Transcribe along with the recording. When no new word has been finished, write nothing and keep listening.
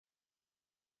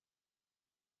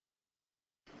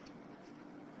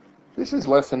This is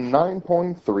lesson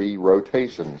 9.3,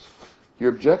 rotations. Your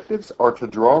objectives are to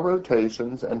draw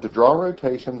rotations and to draw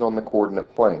rotations on the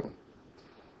coordinate plane.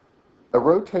 A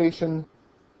rotation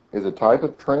is a type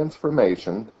of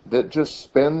transformation that just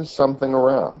spins something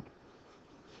around.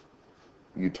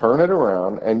 You turn it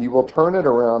around, and you will turn it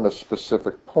around a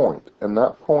specific point, and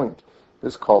that point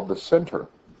is called the center.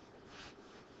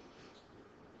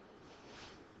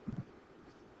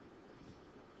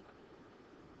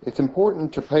 It's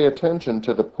important to pay attention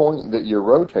to the point that you're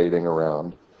rotating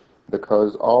around,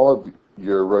 because all of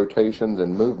your rotations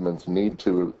and movements need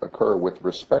to occur with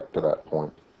respect to that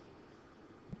point.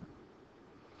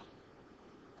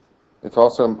 It's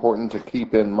also important to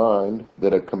keep in mind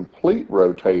that a complete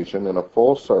rotation in a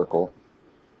full circle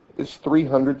is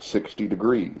 360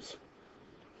 degrees.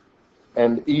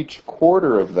 And each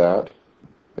quarter of that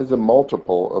is a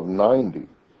multiple of 90.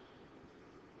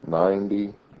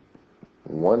 90,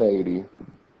 180,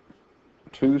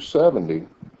 270,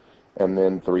 and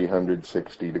then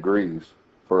 360 degrees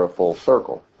for a full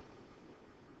circle.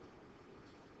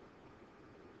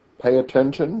 Pay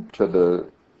attention to the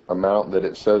amount that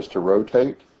it says to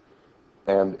rotate,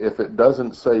 and if it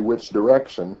doesn't say which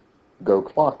direction, go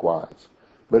clockwise.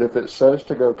 But if it says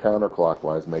to go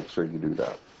counterclockwise, make sure you do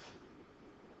that.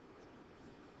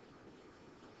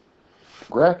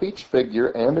 Graph each figure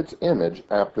and its image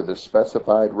after the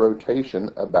specified rotation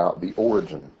about the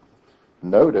origin.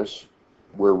 Notice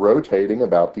we're rotating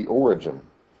about the origin,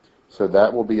 so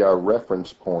that will be our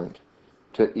reference point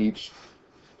to each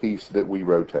piece that we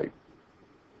rotate.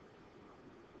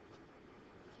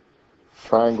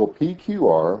 Triangle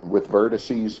PQR with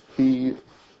vertices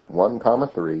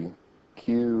P1, 3,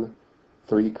 Q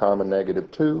 3,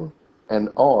 -2, and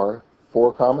R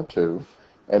 4, 2,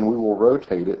 and we will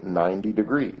rotate it 90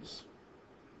 degrees.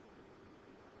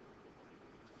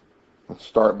 Let's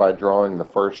start by drawing the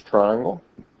first triangle.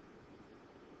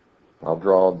 I'll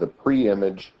draw the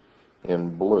pre-image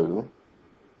in blue.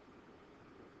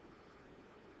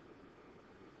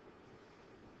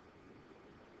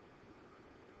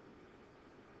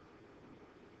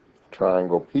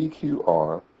 Triangle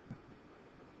PQR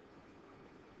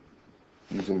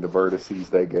using the vertices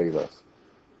they gave us.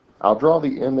 I'll draw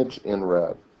the image in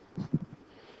red.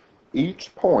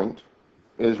 Each point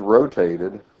is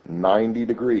rotated 90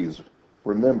 degrees.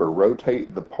 Remember,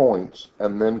 rotate the points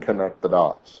and then connect the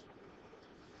dots.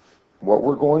 What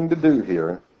we're going to do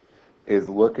here is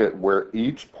look at where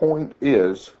each point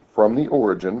is from the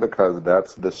origin, because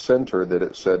that's the center that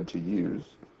it said to use.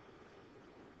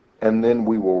 And then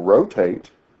we will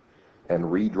rotate and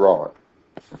redraw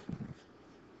it.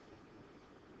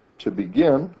 To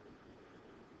begin,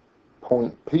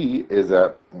 point P is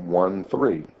at 1,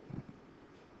 3.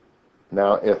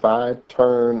 Now, if I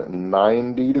turn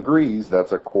 90 degrees,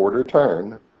 that's a quarter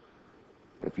turn.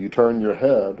 If you turn your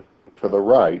head to the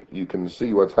right, you can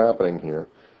see what's happening here.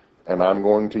 And I'm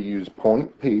going to use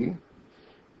point P,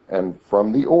 and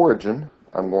from the origin,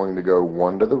 I'm going to go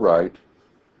 1 to the right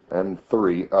and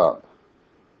 3 up.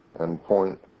 And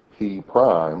point P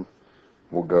prime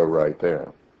will go right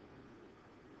there.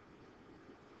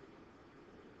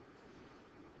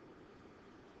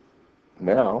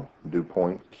 Now, do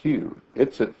point Q.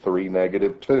 It's at 3,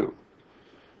 -2.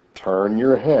 Turn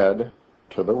your head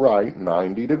to the right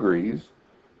 90 degrees.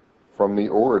 From the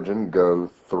origin, go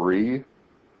 3,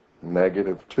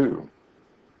 -2.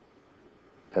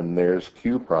 And there's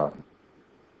Q prime.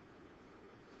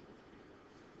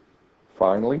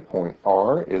 Finally, point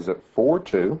R is at 4,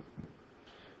 2.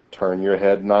 Turn your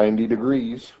head 90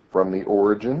 degrees. From the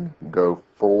origin, go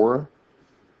 4,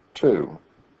 2.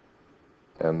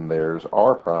 And there's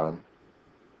R prime.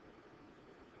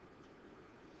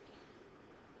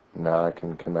 Now I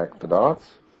can connect the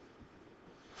dots.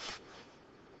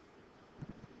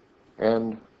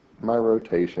 And my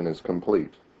rotation is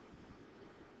complete.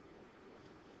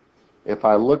 If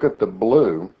I look at the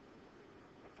blue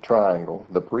triangle,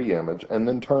 the pre-image, and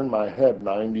then turn my head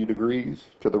 90 degrees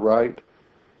to the right,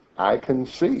 I can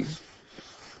see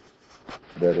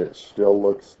that it still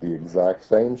looks the exact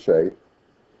same shape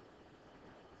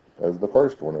as the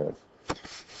first one is.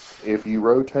 If you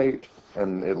rotate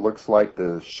and it looks like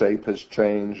the shape has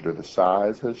changed or the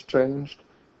size has changed,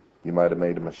 you might have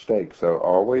made a mistake. So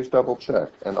always double check,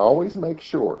 and always make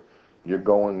sure you're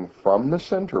going from the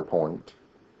center point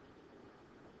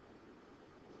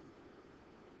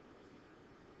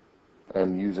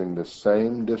and using the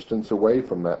same distance away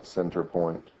from that center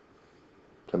point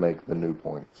to make the new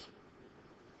points.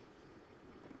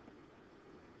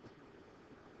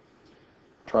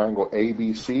 Triangle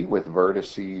ABC with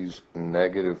vertices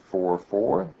 -4,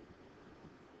 4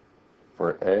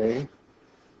 for A,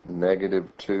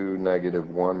 -2,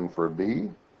 -1 for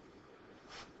B,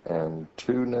 and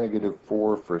 2,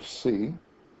 -4 for C.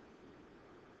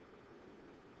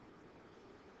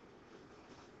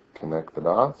 Connect the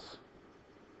dots.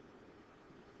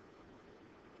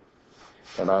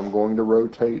 And I'm going to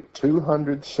rotate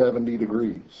 270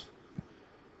 degrees.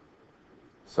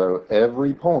 So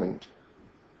every point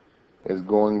is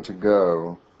going to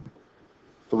go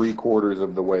 3/4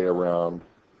 of the way around.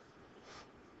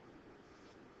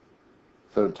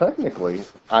 So technically,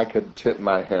 I could tip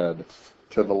my head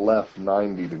to the left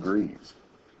 90 degrees,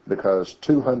 because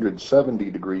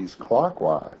 270 degrees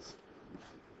clockwise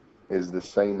is the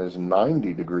same as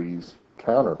 90 degrees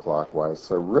counterclockwise.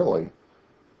 So really,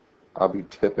 I'll be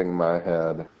tipping my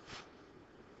head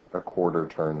a 1/4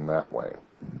 turn that way.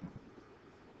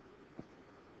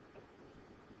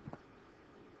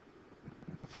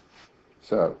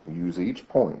 So use each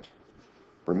point.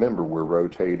 Remember, we're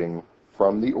rotating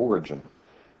from the origin.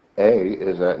 A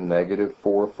is at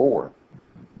 -4, 4.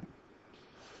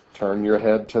 Turn your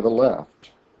head to the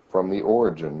left. From the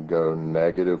origin, go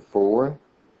 -4,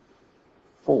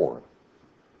 4.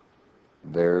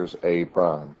 There's A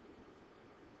prime.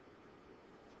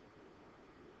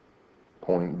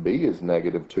 Point B is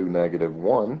 -2,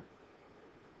 -1.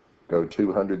 Go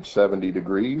 270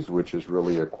 degrees, which is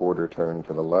really a 1/4 turn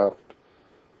to the left,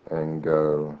 and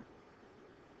go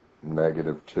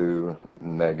 -2,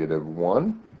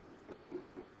 -1.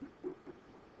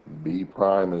 B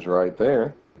prime is right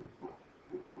there.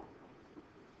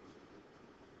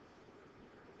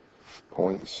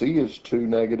 Point C is 2,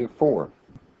 -4.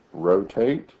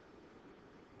 Rotate,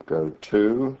 go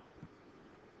 2,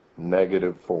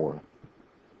 -4.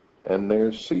 And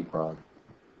there's C prime.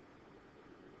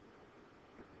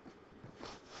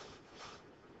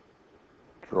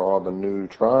 Draw the new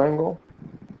triangle.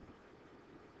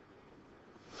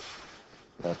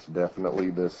 That's definitely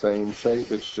the same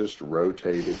shape, it's just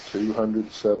rotated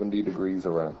 270 degrees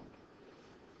around.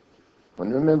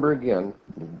 And remember again,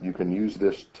 you can use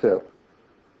this tip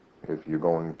if you're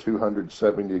going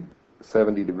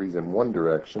 270 degrees in one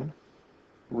direction,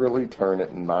 really turn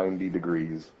it 90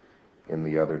 degrees in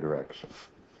the other direction.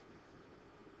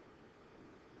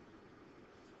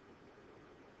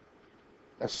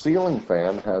 A ceiling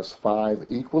fan has 5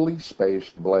 equally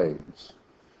spaced blades.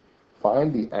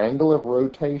 Find the angle of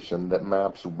rotation that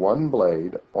maps one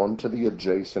blade onto the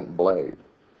adjacent blade.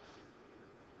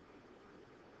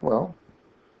 Well,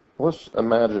 let's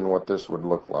imagine what this would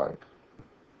look like.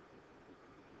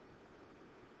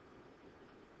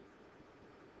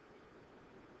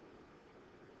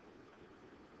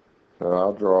 So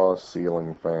I'll draw a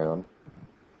ceiling fan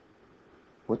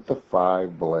with the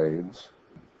 5 blades.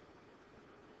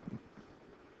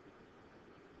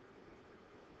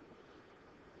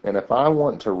 And if I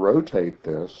want to rotate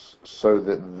this so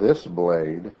that this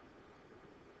blade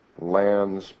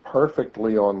lands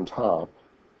perfectly on top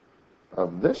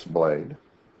of this blade,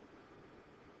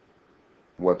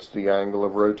 what's the angle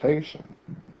of rotation?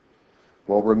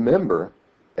 Well, remember,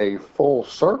 a full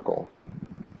circle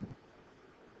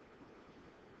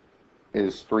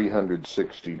is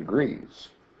 360 degrees.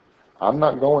 I'm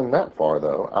not going that far,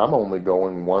 though. I'm only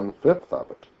going 1/5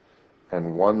 of it.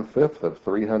 And 1/5 of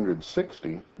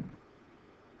 360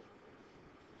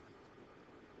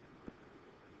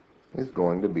 is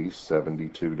going to be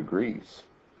 72 degrees.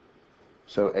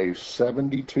 So a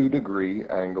 72-degree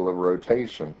angle of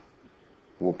rotation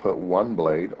will put one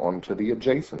blade onto the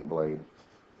adjacent blade.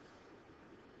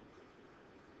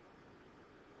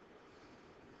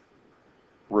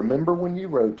 Remember, when you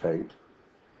rotate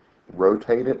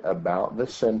it about the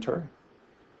center.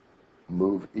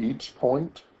 Move each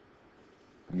point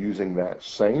using that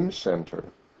same center,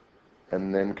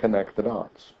 and then connect the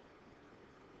dots.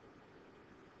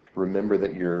 Remember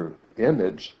that your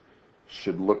image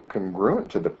should look congruent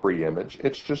to the pre-image.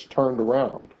 It's just turned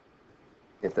around.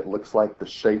 If it looks like the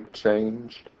shape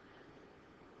changed,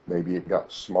 maybe it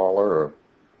got smaller or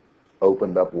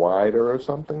opened up wider or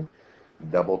something,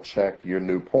 double check your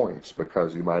new points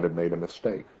because you might have made a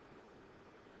mistake.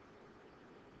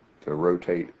 To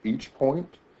rotate each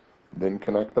point, then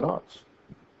connect the dots.